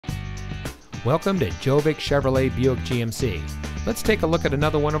Welcome to Gjovik Chevrolet Buick GMC. Let's take a look at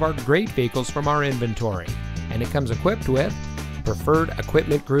another one of our great vehicles from our inventory. And it comes equipped with Preferred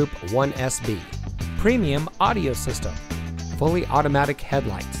Equipment Group 1SB, Premium Audio System, Fully Automatic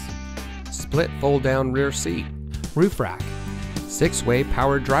Headlights, Split Fold-Down Rear Seat, Roof Rack, 6-way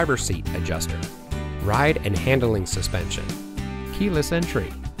Power Driver Seat Adjuster, Ride and Handling Suspension, Keyless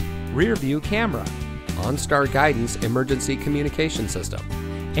Entry, Rear View Camera, OnStar Guidance Emergency Communication System,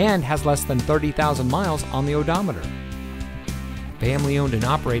 and has less than 30,000 miles on the odometer. Family owned and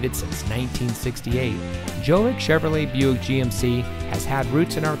operated since 1968, Gjovik Chevrolet Buick GMC has had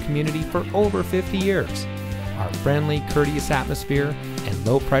roots in our community for over 50 years. Our friendly, courteous atmosphere and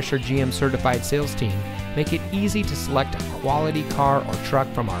low-pressure GM certified sales team make it easy to select a quality car or truck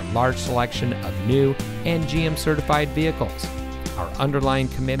from our large selection of new and GM certified vehicles. Our underlying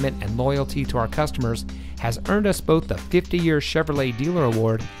commitment and loyalty to our customers has earned us both the 50-year Chevrolet Dealer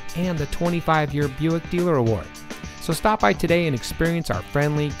Award and the 25-year Buick Dealer Award. So stop by today and experience our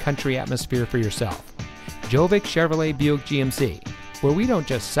friendly country atmosphere for yourself. Gjovik Chevrolet Buick GMC, where we don't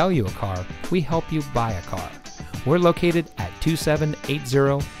just sell you a car, we help you buy a car. We're located at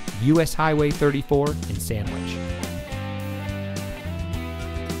 2780 US Highway 34 in San Luis.